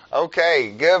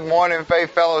Okay, good morning,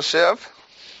 Faith Fellowship.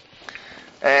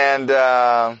 And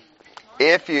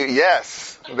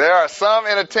yes, there are some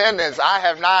in attendance. I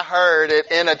have not heard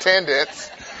it in attendance.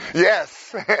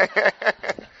 Yes.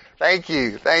 Thank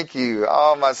you.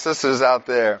 All my sisters out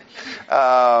there.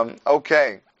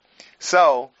 Okay,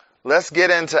 so let's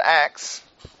get into Acts.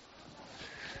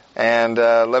 And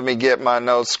let me get my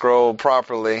notes scrolled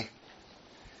properly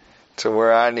to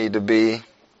where I need to be.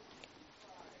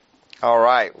 All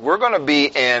right, we're going to be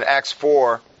in Acts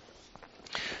 4,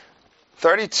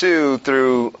 32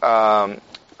 through 5,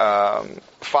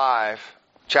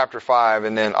 chapter 5,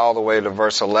 and then all the way to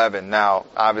verse 11. Now,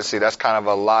 obviously, that's kind of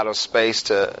a lot of space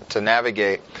to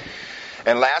navigate.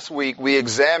 And last week, we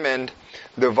examined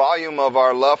the volume of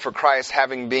our love for Christ,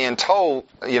 having been told,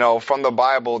 from the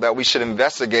Bible that we should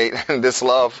investigate this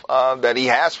love that He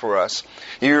has for us.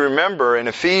 You remember in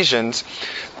Ephesians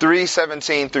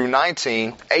 3:17 through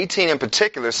 19, 18 in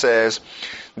particular says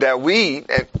that we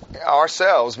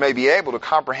ourselves may be able to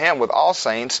comprehend with all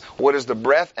saints what is the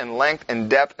breadth and length and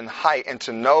depth and height, and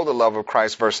to know the love of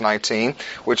Christ, verse 19,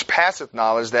 which passeth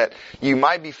knowledge, that you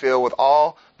might be filled with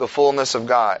all the fullness of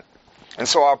God. And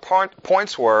so our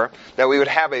points were that we would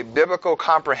have a biblical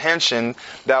comprehension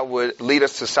that would lead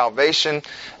us to salvation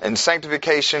and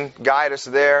sanctification, guide us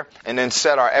there, and then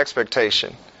set our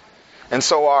expectation. And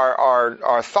so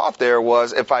our thought there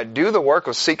was, if I do the work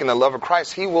of seeking the love of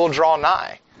Christ, He will draw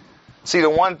nigh. See, the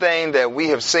one thing that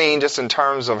we have seen just in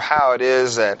terms of how it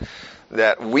is that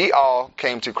we all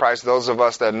came to Christ, those of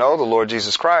us that know the Lord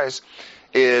Jesus Christ,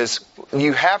 is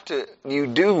you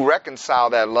do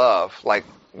reconcile that love. Like,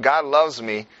 God loves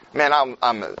me. Man,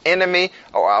 I'm an enemy,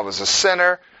 or I was a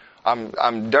sinner.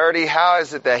 I'm dirty. How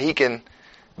is it that He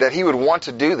would want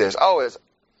to do this? Oh,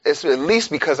 it's at least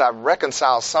because I've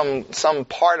reconciled some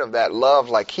part of that love,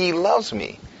 like He loves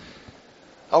me.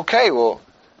 Okay, well,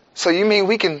 so you mean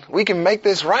we can make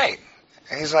this right?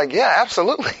 And He's like, yeah,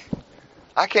 absolutely.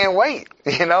 I can't wait,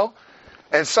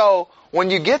 And so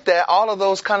when you get that, all of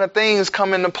those kind of things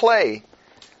come into play.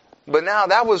 But now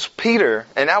that was Peter,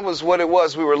 and that was what it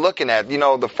was we were looking at.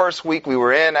 The first week we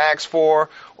were in Acts 4,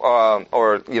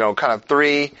 or kind of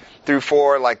 3 through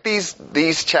 4. Like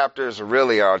these chapters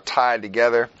really are tied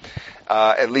together,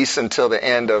 at least until the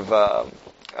end of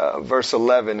verse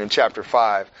 11 in chapter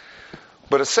 5.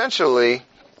 But essentially,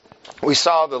 we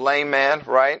saw the lame man,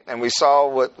 right? And we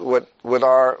saw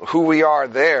who we are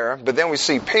there. But then we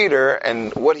see Peter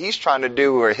and what he's trying to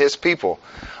do with his people.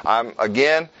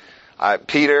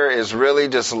 Peter is really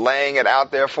just laying it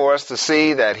out there for us to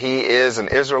see that he is an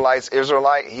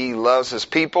Israelite. He loves his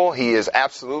people. He is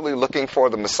absolutely looking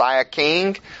for the Messiah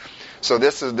King. So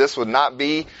this would not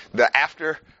be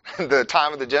after the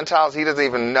time of the Gentiles. He doesn't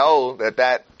even know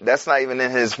that's not even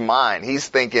in his mind. He's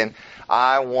thinking,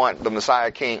 I want the Messiah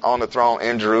King on the throne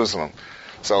in Jerusalem.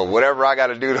 So whatever I got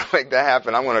to do to make that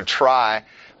happen, I'm going to try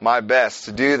my best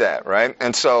to do that, right?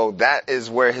 And so that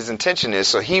is where his intention is.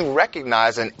 So he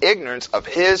recognized an ignorance of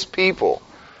his people.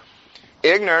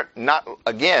 Ignorant, not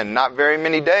very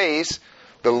many days,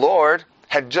 the Lord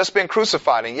had just been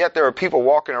crucified, and yet there are people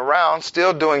walking around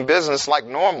still doing business like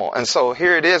normal. And so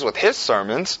here it is with his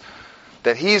sermons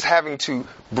that he's having to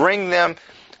bring them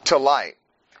to light.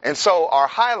 And so our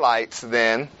highlights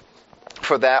then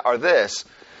for that are this.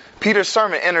 Peter's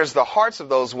sermon enters the hearts of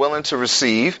those willing to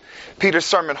receive. Peter's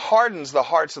sermon hardens the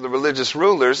hearts of the religious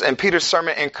rulers, and Peter's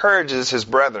sermon encourages his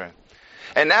brethren.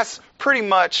 And that's pretty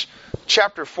much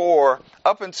chapter 4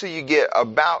 up until you get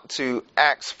about to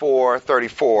Acts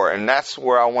 4:34, and that's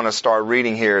where I want to start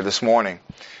reading here this morning.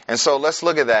 And so let's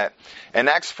look at that. In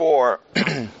Acts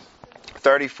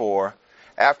 4:34,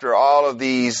 after all of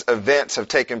these events have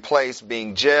taken place,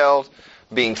 being jailed,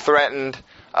 being threatened,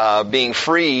 being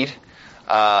freed,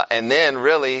 and then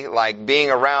really like being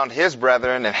around his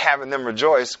brethren and having them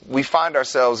rejoice, we find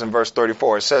ourselves in verse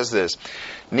 34. It says this,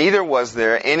 neither was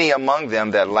there any among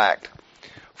them that lacked.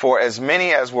 For as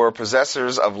many as were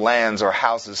possessors of lands or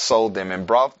houses sold them, and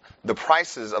brought the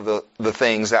prices of the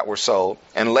things that were sold,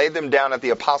 and laid them down at the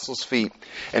apostles' feet.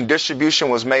 And distribution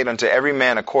was made unto every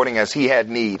man according as he had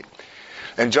need.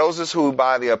 And Joseph, who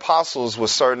by the apostles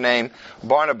was surnamed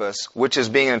Barnabas, which is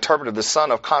being interpreted the son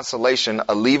of consolation,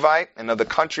 a Levite, and of the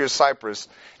country of Cyprus,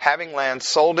 having land,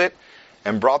 sold it,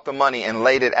 and brought the money, and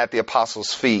laid it at the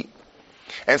apostles' feet.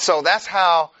 And so that's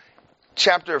how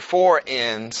chapter 4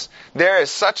 ends. There is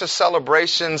such a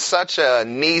celebration, such a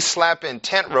knee-slapping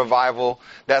tent revival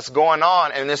that's going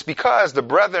on, and it's because the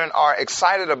brethren are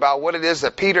excited about what it is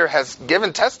that Peter has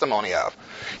given testimony of.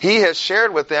 He has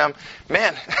shared with them,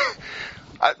 man,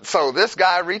 So this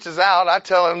guy reaches out. I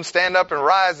tell him, stand up and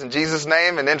rise in Jesus'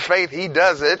 name. And in faith, he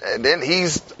does it. And then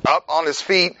he's up on his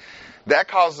feet. That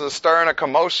causes a stir and a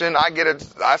commotion.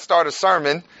 I start a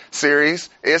sermon series.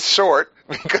 It's short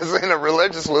because the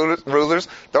religious rulers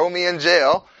throw me in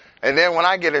jail. And then when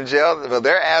I get in jail,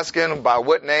 they're asking by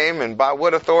what name and by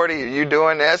what authority are you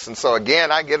doing this? And so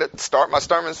again, I get it, start my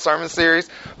sermon series,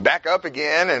 back up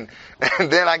again,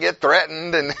 and then I get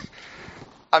threatened. And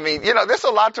I mean, there's a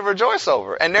lot to rejoice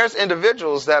over. And there's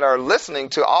individuals that are listening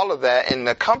to all of that in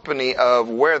the company of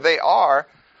where they are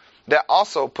that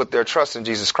also put their trust in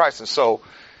Jesus Christ. And so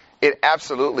it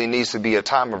absolutely needs to be a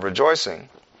time of rejoicing.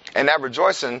 And that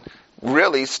rejoicing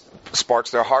really sparks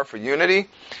their heart for unity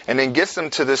and then gets them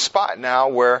to this spot now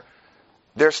where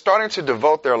they're starting to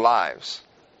devote their lives.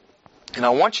 And I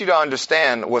want you to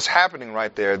understand what's happening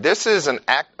right there. This is an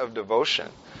act of devotion.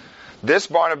 This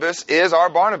Barnabas is our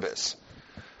Barnabas.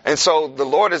 And so the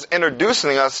Lord is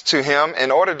introducing us to him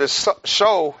in order to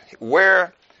show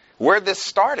where this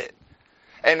started.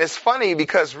 And it's funny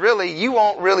because really you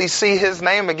won't really see his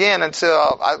name again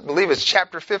until I believe it's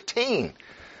chapter 15.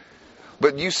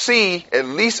 But you see, at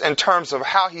least in terms of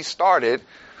how he started,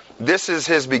 this is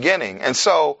his beginning. And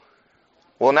so,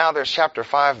 well, now there's chapter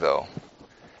 5 though.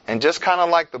 And just kind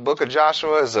of like the book of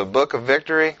Joshua is a book of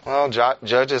victory, well,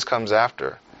 Judges comes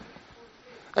after.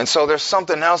 And so there's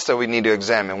something else that we need to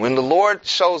examine. When the Lord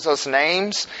shows us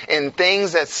names in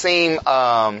things that seem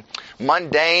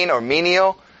mundane or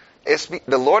menial,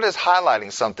 the Lord is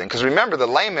highlighting something. Because remember, the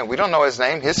layman, we don't know his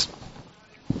name, his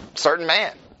certain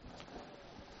man.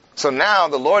 So now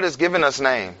the Lord has given us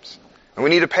names. And we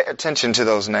need to pay attention to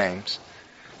those names.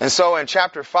 And so in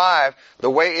chapter 5, the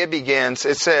way it begins,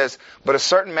 it says, but a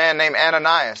certain man named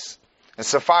Ananias and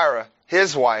Sapphira,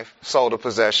 his wife, sold a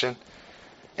possession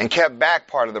and kept back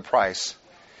part of the price.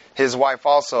 His wife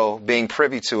also being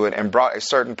privy to it and brought a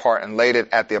certain part and laid it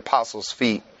at the apostles'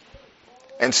 feet.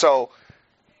 And so,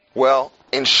 well,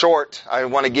 in short, I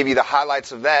want to give you the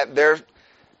highlights of that.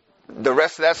 The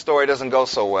rest of that story doesn't go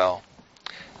so well.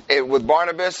 With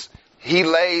Barnabas, he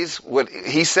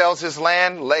sells his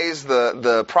land, lays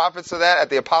the profits of that at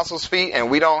the apostles' feet,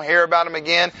 and we don't hear about him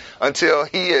again until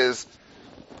he is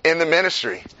in the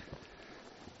ministry.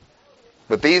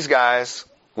 But these guys,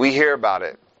 we hear about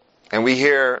it, and we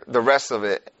hear the rest of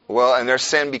it. Well, and their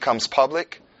sin becomes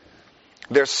public.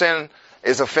 Their sin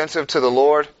is offensive to the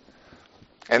Lord,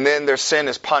 and then their sin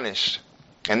is punished.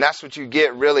 And that's what you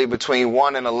get really between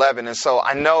 1 and 11. And so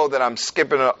I know that I'm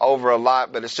skipping over a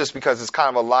lot, but it's just because it's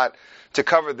kind of a lot to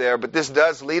cover there. But this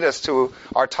does lead us to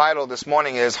our title this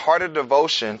morning is Heart of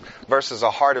Devotion versus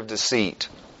a Heart of Deceit.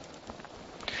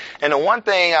 And the one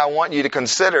thing I want you to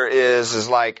consider is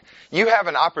like you have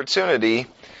an opportunity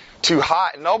to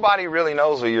hide. Nobody really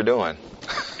knows what you're doing.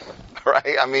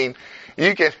 Right? I mean,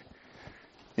 you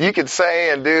could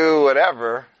say and do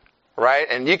whatever. Right?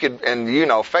 And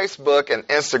Facebook and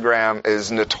Instagram is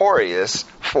notorious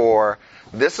for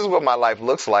this is what my life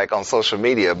looks like on social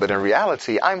media, but in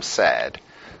reality, I'm sad.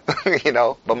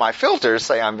 But my filters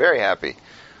say I'm very happy.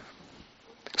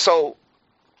 So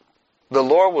the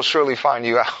Lord will surely find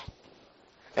you out.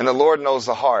 And the Lord knows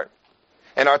the heart.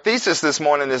 And our thesis this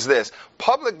morning is this: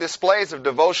 public displays of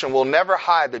devotion will never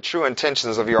hide the true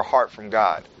intentions of your heart from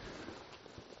God.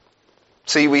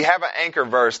 See, we have an anchor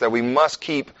verse that we must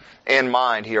keep in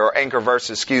mind here, or anchor verse,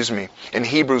 in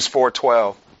Hebrews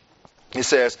 4:12. It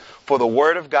says, for the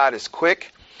word of God is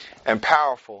quick and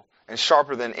powerful and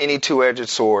sharper than any two-edged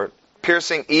sword,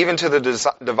 piercing even to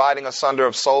the dividing asunder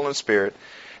of soul and spirit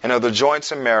and of the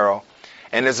joints and marrow,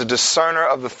 and is a discerner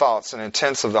of the thoughts and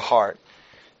intents of the heart.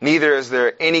 Neither is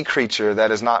there any creature that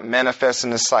is not manifest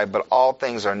in his sight, but all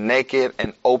things are naked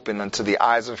and open unto the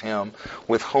eyes of him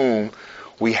with whom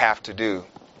we have to do.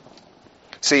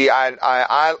 See,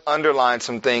 I underlined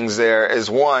some things there as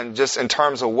one, just in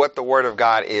terms of what the Word of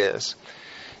God is.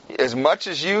 As much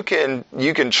as you can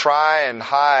try and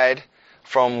hide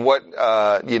from what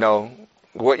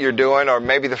you're doing, or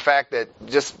maybe the fact that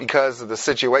just because of the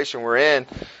situation we're in,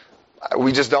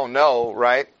 we just don't know,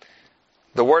 right?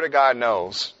 The Word of God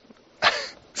knows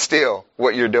still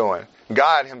what you're doing.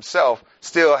 God himself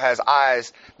still has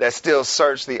eyes that still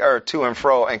search the earth to and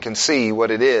fro and can see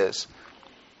what it is.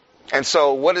 And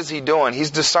so what is he doing?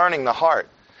 He's discerning the heart.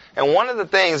 And one of the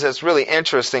things that's really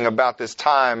interesting about this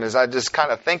time is I just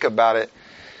kind of think about it,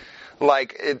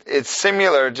 like it's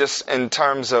similar just in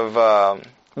terms of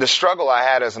the struggle I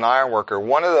had as an iron worker.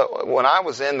 When I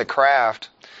was in the craft,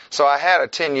 so I had a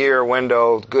 10-year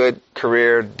window, good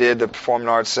career, did the Performing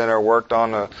Arts Center, worked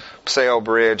on the Paseo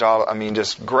Bridge,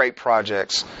 just great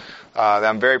projects that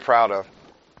I'm very proud of.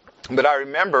 But I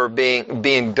remember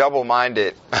being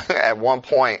double-minded at one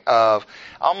point of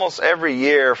almost every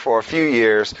year for a few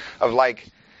years of like,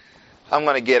 I'm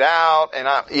going to get out and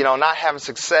not having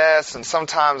success. And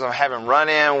sometimes I'm having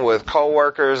run-in with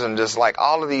coworkers and just like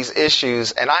all of these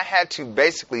issues. And I had to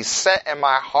basically set in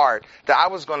my heart that I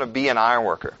was going to be an iron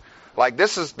worker. Like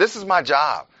this is my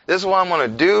job. This is what I'm going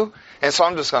to do. And so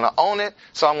I'm just going to own it.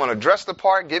 So I'm going to dress the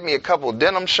part, get me a couple of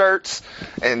denim shirts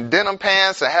and denim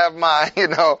pants and have my,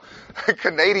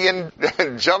 Canadian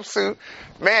jumpsuit.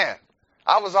 Man,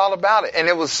 I was all about it. And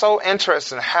it was so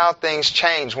interesting how things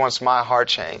changed once my heart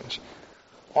changed.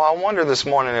 Well, I wonder this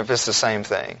morning if it's the same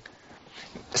thing.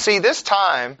 See, this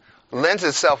time lends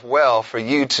itself well for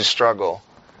you to struggle.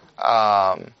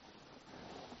 But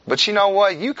you know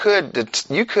what? You could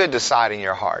decide in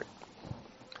your heart.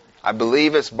 I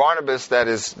believe it's Barnabas that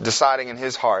is deciding in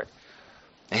his heart.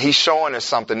 And he's showing us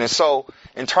something. And so,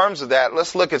 in terms of that,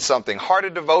 let's look at something. Heart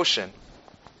of devotion.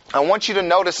 I want you to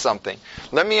notice something.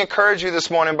 Let me encourage you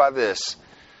this morning by this.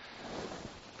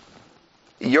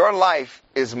 Your life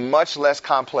is much less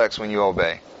complex when you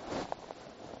obey.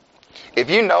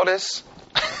 If you notice,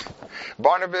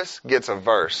 Barnabas gets a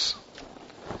verse.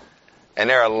 And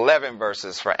there are 11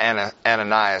 verses for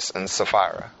Ananias and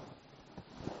Sapphira.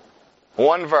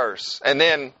 One verse. And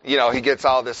then, he gets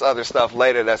all this other stuff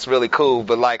later that's really cool.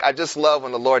 But I just love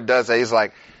when the Lord does that. He's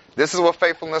like, this is what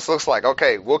faithfulness looks like.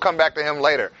 Okay, we'll come back to him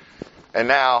later. And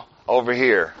now, over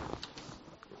here.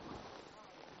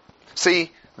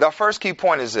 See, the first key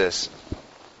point is this.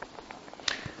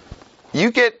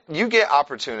 You get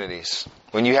opportunities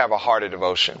when you have a heart of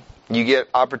devotion. You get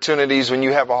opportunities when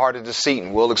you have a heart of deceit.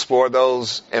 And we'll explore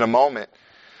those in a moment.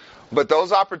 But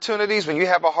those opportunities, when you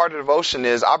have a heart of devotion,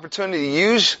 is opportunity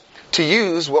to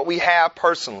use what we have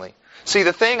personally. See,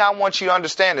 the thing I want you to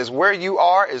understand is where you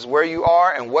are,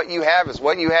 and what you have is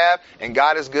what you have, and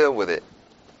God is good with it.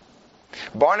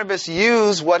 Barnabas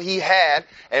used what he had,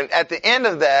 and at the end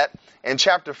of that, in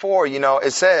chapter 4,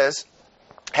 it says,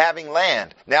 having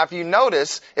land. Now, if you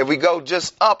notice, if we go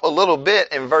just up a little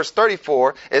bit in verse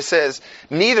 34, it says,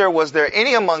 neither was there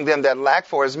any among them that lacked,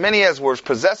 for as many as were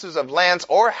possessors of lands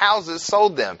or houses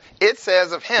sold them. It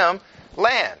says of him,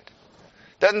 land.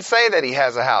 Doesn't say that he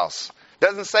has a house.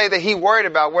 Doesn't say that he worried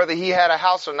about whether he had a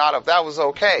house or not, if that was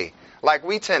okay, like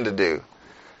we tend to do.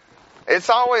 It's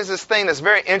always this thing that's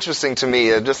very interesting to me,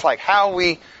 just like how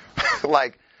we,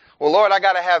 well, Lord, I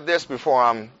got to have this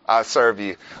before I serve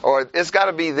you. Or it's got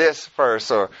to be this first.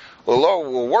 Or, well, Lord,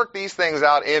 we'll work these things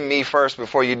out in me first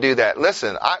before you do that.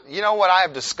 Listen, you know what I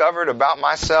have discovered about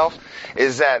myself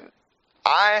is that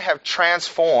I have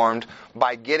transformed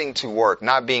by getting to work,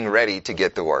 not being ready to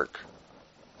get to work.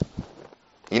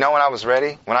 You know when I was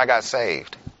ready? When I got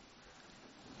saved.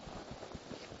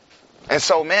 And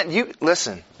so, man,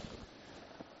 listen.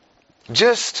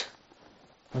 Just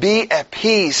be at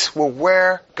peace with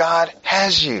where God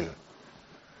has you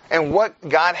and what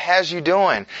God has you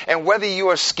doing. And whether you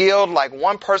are skilled like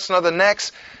one person or the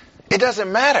next, it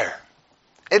doesn't matter.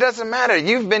 It doesn't matter.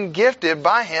 You've been gifted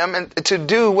by Him to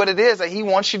do what it is that He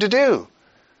wants you to do.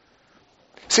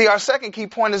 See, our second key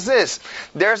point is this.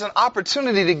 There's an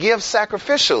opportunity to give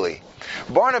sacrificially.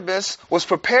 Barnabas was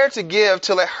prepared to give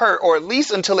till it hurt, or at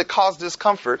least until it caused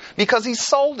discomfort, because he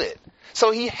sold it.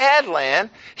 So he had land,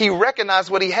 he recognized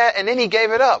what he had, and then he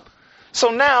gave it up. So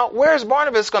now, where is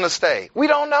Barnabas going to stay? We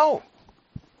don't know.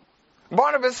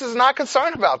 Barnabas is not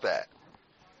concerned about that.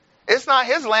 It's not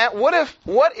his land. What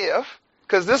if,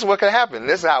 because this is what can happen.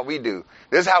 This is how we do.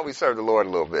 This is how we serve the Lord a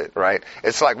little bit, right?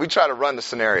 It's like we try to run the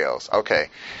scenarios. Okay,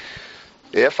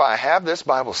 if I have this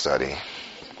Bible study,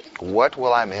 what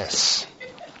will I miss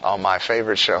on my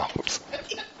favorite shows?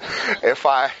 If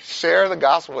I share the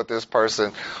gospel with this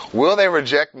person, will they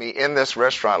reject me in this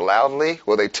restaurant loudly?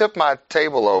 Will they tip my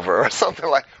table over or something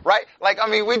right?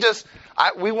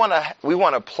 We want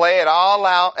to play it all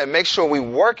out and make sure we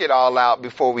work it all out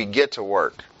before we get to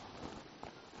work.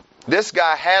 This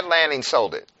guy had land and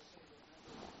sold it.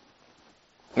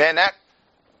 Man,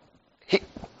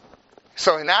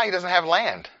 so now he doesn't have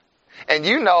land. And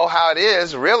you know how it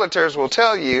is. Realtors will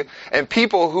tell you, and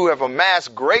people who have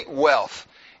amassed great wealth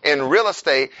in real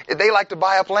estate, they like to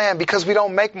buy up land because we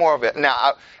don't make more of it.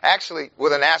 Now, actually,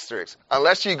 with an asterisk,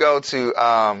 unless you go to,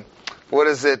 Abu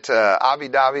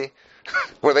Dhabi,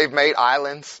 where they've made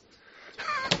islands.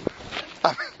 I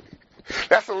mean,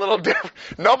 that's a little different.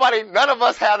 None of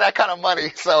us have that kind of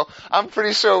money, so I'm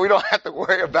pretty sure we don't have to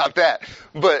worry about that.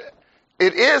 But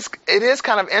it is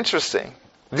kind of interesting.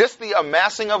 Just the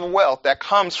amassing of wealth that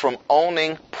comes from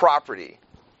owning property.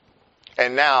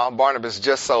 And now Barnabas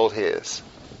just sold his.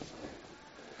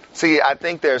 See, I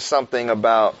think there's something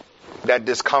about that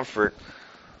discomfort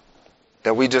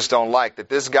that we just don't like, that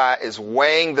this guy is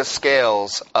weighing the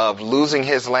scales of losing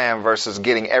his land versus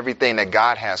getting everything that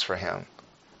God has for him.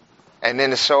 And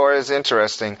then it sure is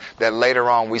interesting that later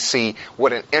on we see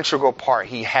what an integral part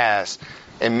he has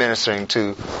in ministering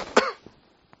to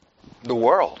the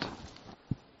world.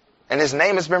 And his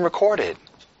name has been recorded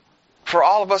for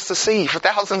all of us to see for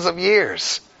thousands of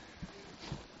years.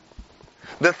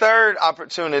 The third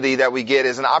opportunity that we get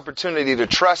is an opportunity to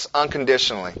trust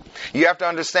unconditionally. You have to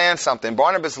understand something.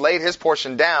 Barnabas laid his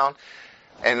portion down,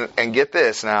 and get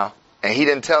this now, and he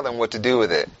didn't tell them what to do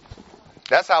with it.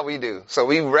 That's how we do. So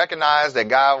we recognize that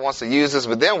God wants to use us,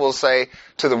 but then we'll say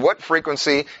to the what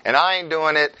frequency, and I ain't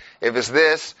doing it if it's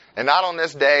this, and not on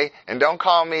this day, and don't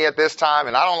call me at this time,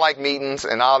 and I don't like meetings,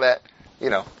 and all that,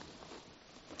 you know.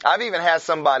 I've even had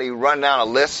somebody run down a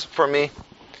list for me.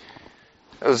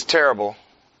 It was terrible.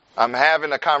 I'm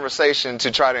having a conversation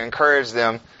to try to encourage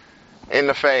them in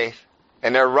the faith,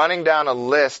 and they're running down a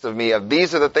list of me of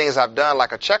these are the things I've done,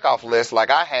 like a checkoff list, like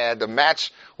I had to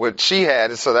match what she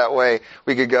had, so that way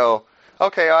we could go,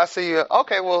 okay, I see you.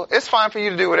 Okay, well, it's fine for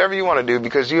you to do whatever you want to do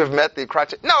because you have met the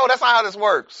criteria. No, that's not how this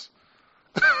works.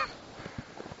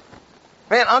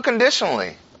 Man,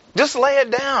 unconditionally. Just lay it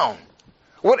down.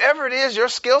 Whatever it is, your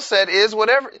skill set is,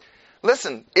 whatever.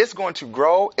 Listen, it's going to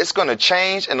grow, it's going to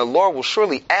change, and the Lord will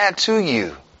surely add to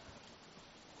you.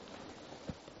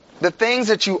 The things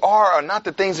that you are not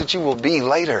the things that you will be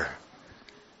later.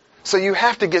 So you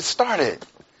have to get started.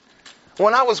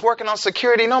 When I was working on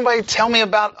security, nobody tell me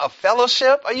about a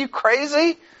fellowship. Are you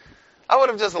crazy? I would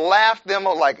have just laughed them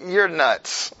like, you're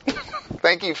nuts.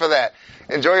 Thank you for that.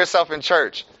 Enjoy yourself in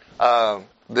church.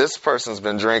 This person's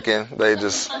been drinking. They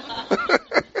just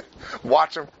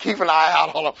watch them, keep an eye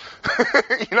out on them.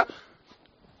 You know,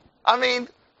 I mean,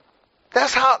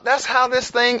 that's how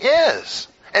this thing is.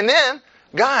 And then,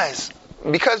 guys,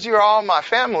 because you're all my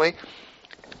family,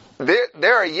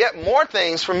 there are yet more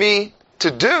things for me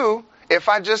to do if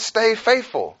I just stay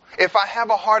faithful, if I have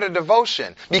a heart of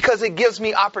devotion, because it gives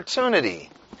me opportunity.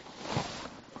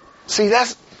 See,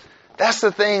 that's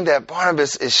the thing that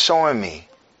Barnabas is showing me.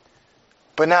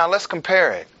 But now let's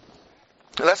compare it.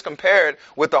 Let's compare it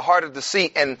with the heart of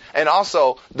deceit and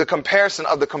also the comparison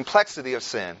of the complexity of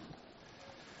sin.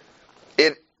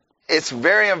 It's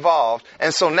very involved.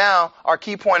 And so now our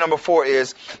key point number 4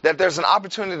 is that there's an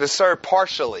opportunity to serve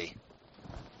partially.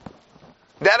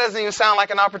 That doesn't even sound like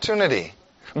an opportunity.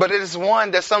 But it is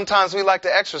one that sometimes we like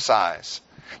to exercise.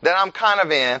 That I'm kind of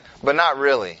in, but not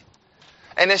really.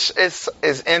 And it's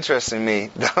interesting to me,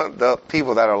 the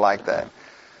people that are like that.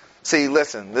 See,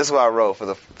 listen, this is what I wrote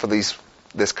for this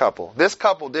couple. This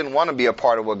couple didn't want to be a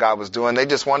part of what God was doing. They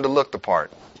just wanted to look the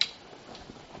part.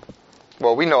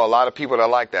 Well, we know a lot of people that are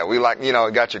like that. We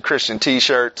got your Christian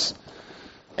T-shirts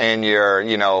and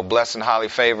your, blessed and highly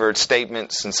favored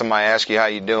statements, and somebody asks you how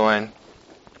you doing.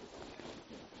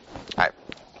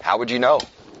 How would you know?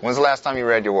 When's the last time you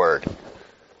read your word?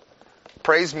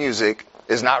 Praise music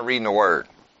is not reading the word.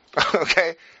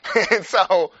 Okay? And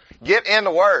so get in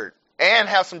the word and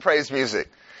have some praise music.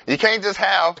 You can't just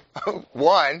have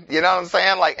one, you know what I'm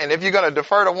saying? And if you're going to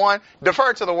defer to one,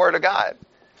 defer to the word of God.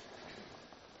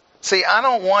 See, I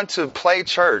don't want to play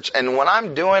church. And when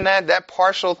I'm doing that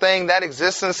partial thing, that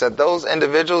existence that those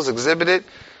individuals exhibited,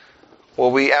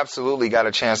 well, we absolutely got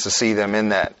a chance to see them in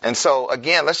that. And so,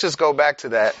 again, let's just go back to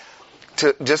that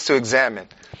to examine.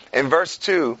 In verse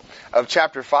 2 of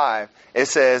chapter 5, it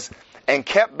says, and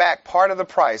kept back part of the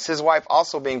price, his wife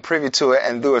also being privy to it,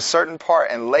 and threw a certain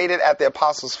part and laid it at the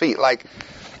apostles' feet.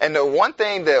 And the one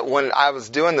thing that when I was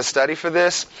doing the study for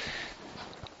this,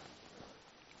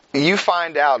 you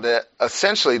find out that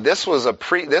essentially this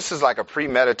is like a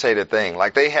premeditated thing.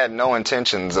 Like they had no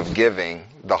intentions of giving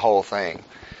the whole thing.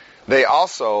 They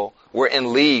also were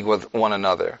in league with one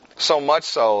another. So much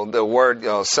so, the word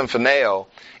symphoneo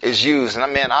is used.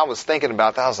 And I was thinking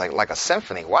about that. I was like a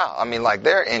symphony. Wow.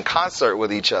 They're in concert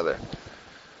with each other.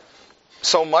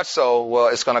 So much so, well,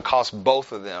 it's going to cost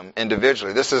both of them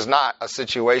individually. This is not a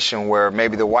situation where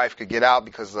maybe the wife could get out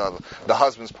because of the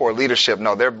husband's poor leadership.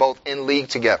 No, they're both in league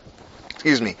together.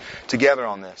 Together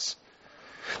on this.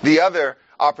 The other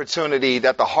opportunity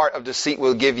that the heart of deceit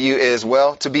will give you is,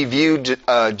 well, to be viewed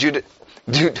judiciously.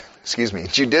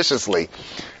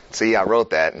 See, I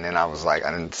wrote that, and then I was like, I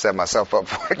didn't set myself up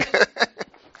for it.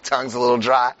 Tongue's a little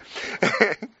dry.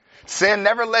 Sin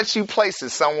never lets you place it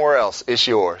somewhere else. It's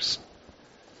yours.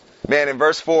 Man, in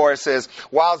verse 4 it says,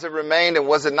 whiles it remained, and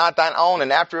was it not thine own?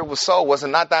 And after it was so, was it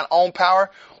not thine own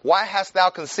power? Why hast thou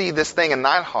conceived this thing in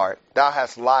thine heart? Thou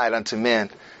hast lied unto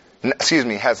men.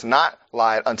 Hast not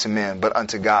lied unto men, but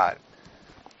unto God.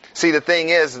 See, the thing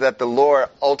is that the Lord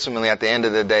ultimately at the end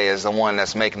of the day is the one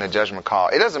that's making the judgment call.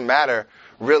 It doesn't matter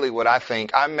really what I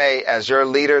think. I may, as your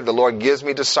leader, the Lord gives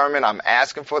me discernment. I'm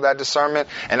asking for that discernment,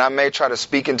 and I may try to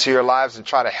speak into your lives and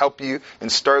try to help you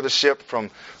and stir the ship from,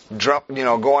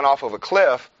 going off of a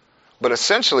cliff. But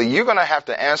essentially, you're going to have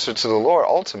to answer to the Lord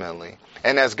ultimately.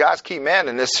 And as God's key man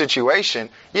in this situation,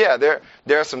 yeah,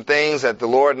 there are some things that the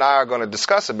Lord and I are going to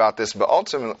discuss about this. But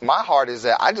ultimately, my heart is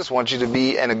that I just want you to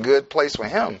be in a good place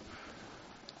with Him.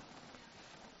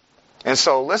 And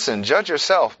so, listen, judge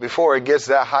yourself before it gets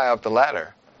that high up the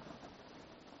ladder.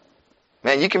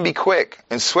 Man, you can be quick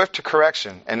and swift to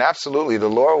correction. And absolutely, the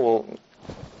Lord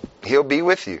He'll be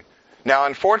with you. Now,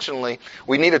 unfortunately,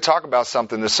 we need to talk about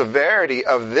something. The severity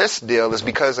of this deal is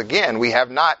because, again, we have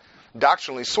not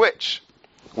doctrinally switched.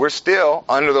 We're still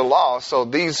under the law. So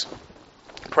these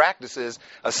practices,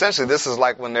 essentially, this is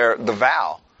like when they're the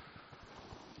vow.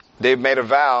 They've made a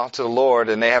vow to the Lord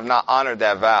and they have not honored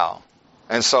that vow.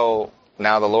 And so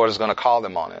now the Lord is going to call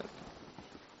them on it.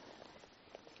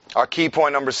 Our key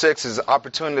point number 6 is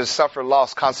opportunity to suffer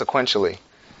loss consequentially.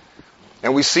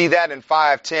 And we see that in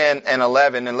 5, 10, and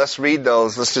 11. And let's read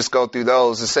those. Let's just go through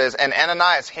those. It says, and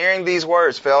Ananias, hearing these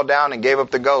words, fell down and gave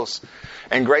up the ghost.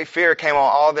 And great fear came on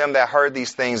all them that heard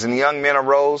these things. And the young men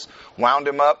arose, wound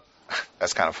him up.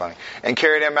 That's kind of funny. And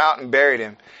carried him out and buried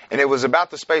him. And it was about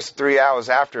the space of 3 hours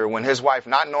after, when his wife,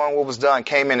 not knowing what was done,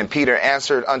 came in, and Peter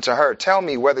answered unto her, tell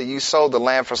me whether you sold the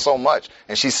land for so much.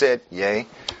 And she said, yea,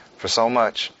 for so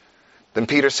much. Then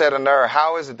Peter said unto her,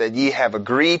 how is it that ye have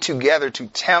agreed together to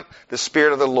tempt the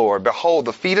Spirit of the Lord? Behold,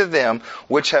 the feet of them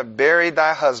which have buried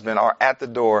thy husband are at the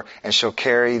door, and shall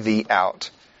carry thee out.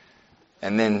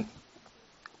 And then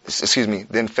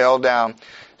fell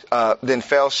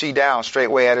she down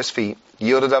straightway at his feet,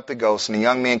 yielded up the ghost. And the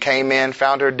young men came in,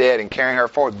 found her dead, and carrying her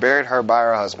forth, buried her by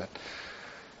her husband.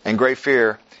 And great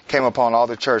fear came upon all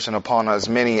the church and upon as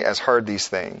many as heard these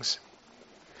things.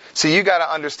 See, you got to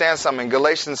understand something.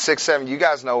 Galatians 6, 7, you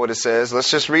guys know what it says.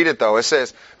 Let's just read it, though. It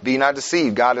says, be not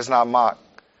deceived. God is not mocked.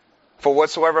 For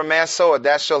whatsoever man soweth,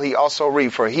 that shall he also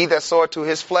reap. For he that soweth to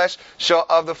his flesh shall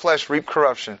of the flesh reap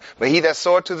corruption. But he that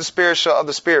soweth to the Spirit shall of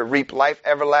the Spirit reap life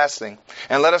everlasting.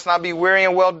 And let us not be weary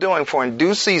in well-doing, for in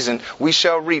due season we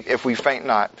shall reap if we faint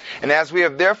not. And as we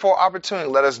have therefore opportunity,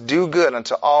 let us do good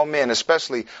unto all men,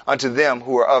 especially unto them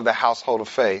who are of the household of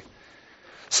faith.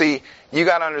 See, you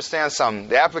got to understand something.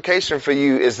 The application for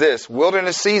you is this.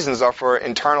 Wilderness seasons are for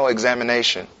internal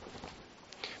examination.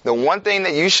 The one thing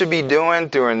that you should be doing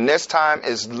during this time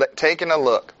is taking a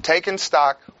look, taking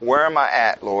stock. Where am I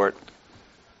at, Lord?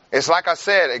 It's like I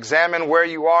said, examine where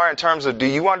you are in terms of, do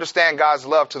you understand God's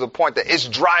love to the point that it's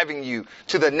driving you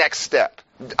to the next step?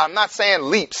 I'm not saying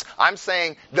leaps. I'm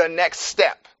saying the next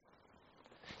step.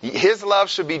 His love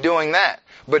should be doing that.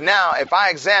 But now, if I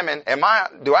examine,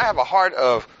 do I have a heart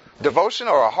of devotion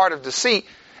or a heart of deceit?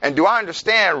 And do I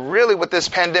understand really what this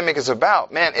pandemic is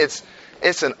about? Man,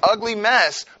 it's an ugly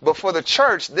mess. But for the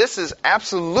church, this is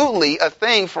absolutely a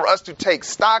thing for us to take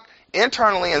stock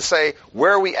internally and say,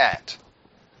 where are we at?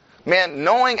 Man,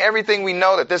 knowing everything we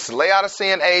know, that this is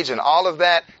Laodicean age and all of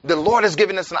that, the Lord has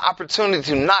given us an opportunity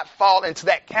to not fall into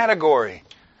that category.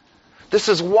 This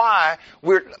is why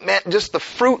just the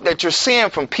fruit that you're seeing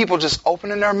from people just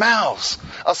opening their mouths.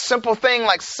 A simple thing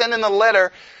like sending a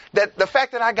letter, that the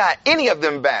fact that I got any of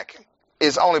them back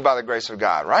is only by the grace of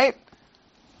God, right?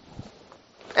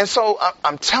 And so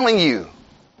I'm telling you,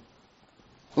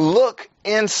 look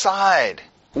inside.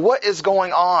 What is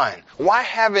going on? Why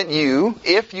haven't you,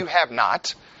 if you have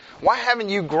not, why haven't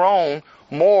you grown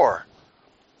more?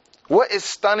 What is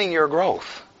stunning your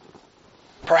growth?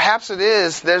 Perhaps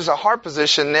there's a heart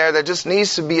position there that just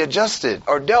needs to be adjusted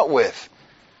or dealt with.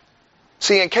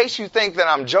 See, in case you think that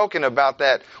I'm joking about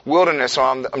that wilderness or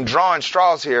I'm drawing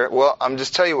straws here, well, I'm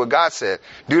just telling you what God said.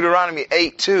 Deuteronomy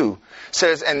 8:2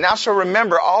 says, and thou shalt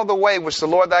remember all the way which the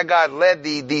Lord thy God led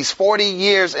thee these 40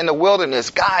 years in the wilderness.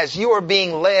 Guys, you are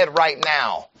being led right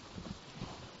now.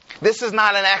 This is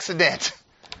not an accident.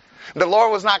 The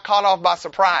Lord was not caught off by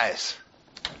surprise.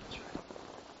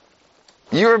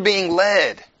 You're being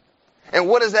led. And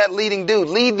what does that leading do?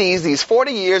 Lead these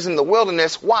 40 years in the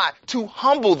wilderness. Why? To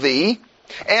humble thee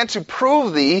and to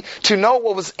prove thee, to know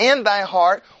what was in thy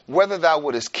heart, whether thou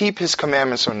wouldest keep his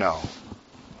commandments or no.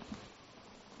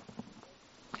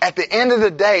 At the end of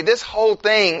the day, this whole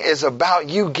thing is about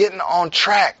you getting on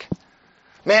track.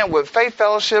 Man, with Faith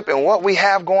Fellowship and what we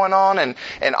have going on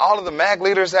and all of the MAG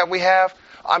leaders that we have,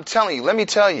 I'm telling you, let me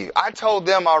tell you, I told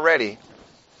them already,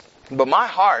 but my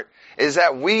heart is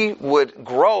that we would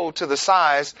grow to the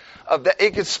size of that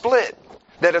it could split.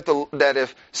 That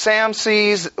if Sam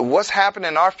sees what's happening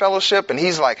in our fellowship and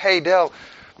he's like, hey, Dale,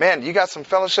 man, you got some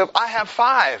fellowship? I have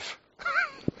 5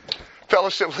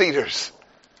 fellowship leaders.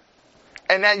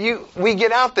 And that we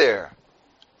get out there.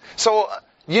 So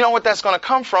you know what that's going to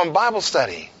come from? Bible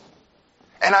study.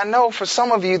 And I know for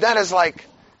some of you that's like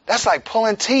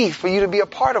pulling teeth for you to be a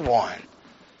part of one.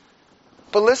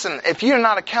 But listen, if you're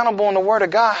not accountable in the Word of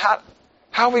God,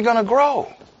 how are we going to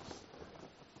grow?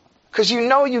 Because you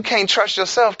know you can't trust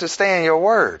yourself to stay in your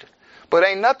Word. But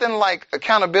ain't nothing like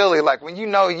accountability, like when you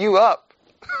know you up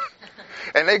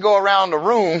and they go around the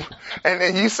room and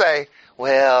then you say,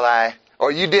 well, or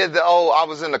you did I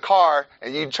was in the car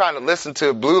and you trying to listen to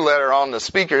a Blue Letter on the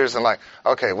speakers and like,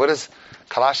 okay, what is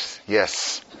Colossians?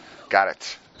 Yes, got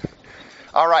it.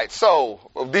 All right, so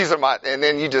these are and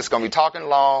then you're just going to be talking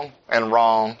long and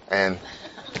wrong and,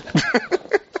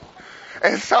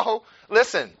 and so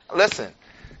listen,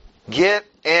 get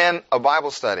in a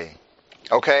Bible study,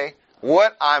 okay?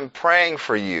 What I'm praying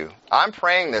for you, I'm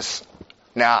praying this.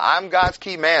 Now, I'm God's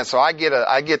key man, so I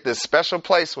get this special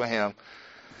place with him.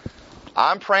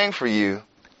 I'm praying for you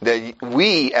that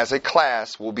we as a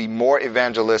class will be more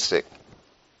evangelistic.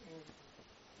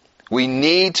 We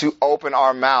need to open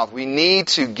our mouth. We need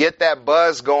to get that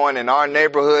buzz going in our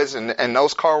neighborhoods and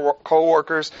those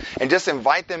co-workers and just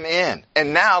invite them in.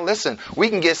 And now, listen, we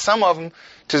can get some of them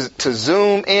to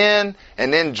Zoom in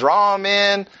and then draw them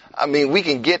in. I mean, we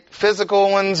can get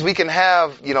physical ones. We can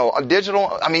have, a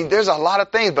digital. I mean, there's a lot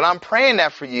of things, but I'm praying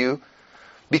that for you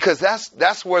because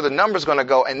that's where the number's going to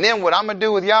go. And then what I'm going to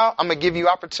do with y'all, I'm going to give you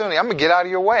opportunity. I'm going to get out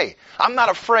of your way. I'm not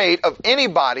afraid of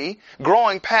anybody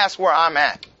growing past where I'm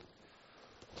at.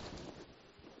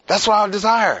 That's what I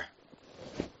desire.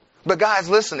 But guys,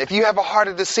 listen, if you have a heart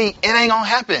of deceit, it ain't going to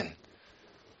happen.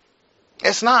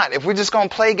 It's not. If we're just going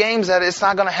to play games at it, it's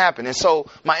not going to happen. And so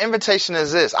my invitation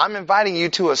is this. I'm inviting you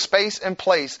to a space and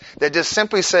place that just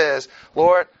simply says,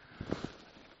 Lord,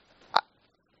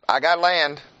 I got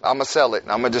land. I'm going to sell it.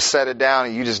 I'm going to just set it down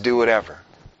and you just do whatever.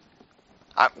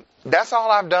 That's all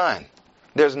I've done.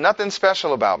 There's nothing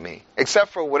special about me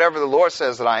except for whatever the Lord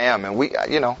says that I am. And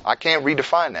I can't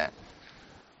redefine that.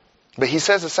 But he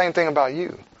says the same thing about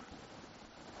you.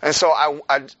 And so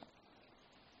I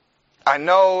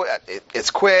know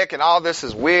it's quick and all this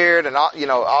is weird and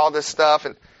all this stuff.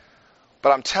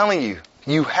 But I'm telling you,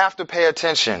 you have to pay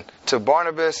attention to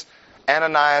Barnabas,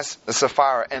 Ananias, and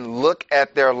Sapphira and look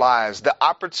at their lives. The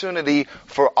opportunity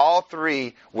for all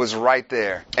 3 was right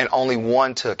there and only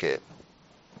one took it.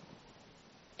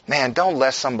 Man, don't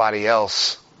let somebody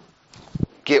else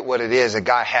get what it is that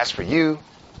God has for you.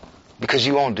 Because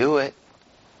you won't do it.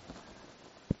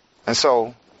 And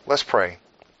so, let's pray.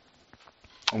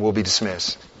 And we'll be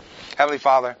dismissed. Heavenly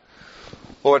Father,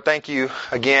 Lord, thank you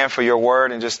again for your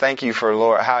word. And just thank you for,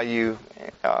 Lord, how you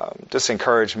just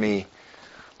encourage me.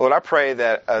 Lord, I pray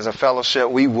that as a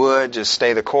fellowship, we would just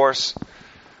stay the course.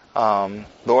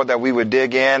 Lord, that we would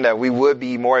dig in, that we would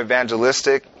be more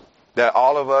evangelistic, that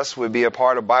all of us would be a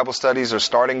part of Bible studies or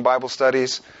starting Bible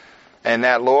studies. And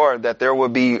that, Lord, that there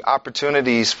would be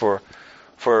opportunities for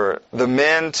the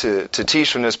men to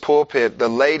teach from this pulpit, the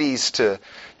ladies to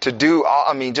do,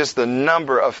 just the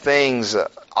number of things,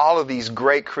 all of these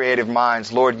great creative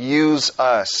minds. Lord, use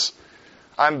us.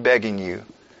 I'm begging you.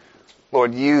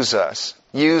 Lord, use us.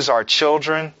 Use our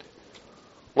children.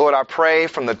 Lord, I pray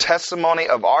from the testimony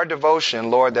of our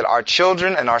devotion, Lord, that our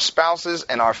children and our spouses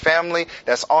and our family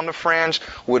that's on the fringe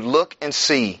would look and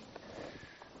see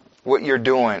what you're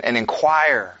doing and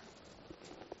inquire.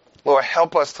 Lord,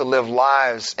 help us to live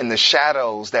lives in the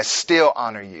shadows that still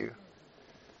honor you.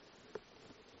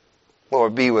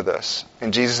 Lord, be with us.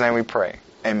 In Jesus' name we pray.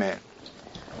 Amen.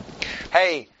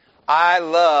 Hey, I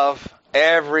love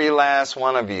every last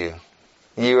one of you.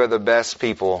 You are the best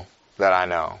people that I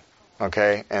know.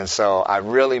 Okay? And so I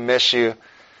really miss you.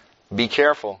 Be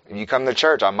careful. If you come to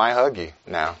church, I might hug you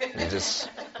now. You just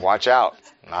watch out.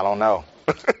 I don't know.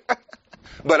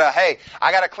 But hey,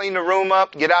 I got to clean the room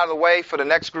up, get out of the way for the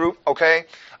next group, okay?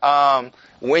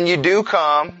 When you do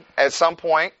come at some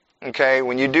point, okay,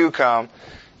 when you do come,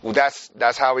 well,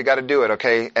 that's how we got to do it,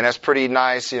 okay? And that's pretty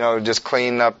nice, just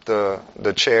clean up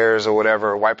the chairs or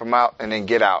whatever, wipe them out, and then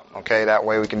get out, okay? That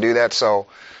way we can do that. So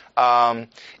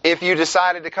if you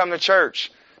decided to come to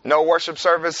church, no worship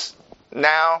service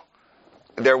now,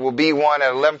 there will be one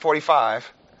at 11:45.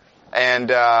 And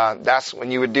that's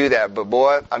when you would do that. But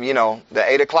boy, the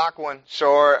 8 o'clock one,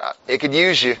 sure, it could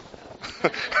use you.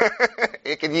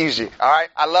 It could use you. All right,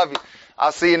 I love you.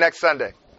 I'll see you next Sunday.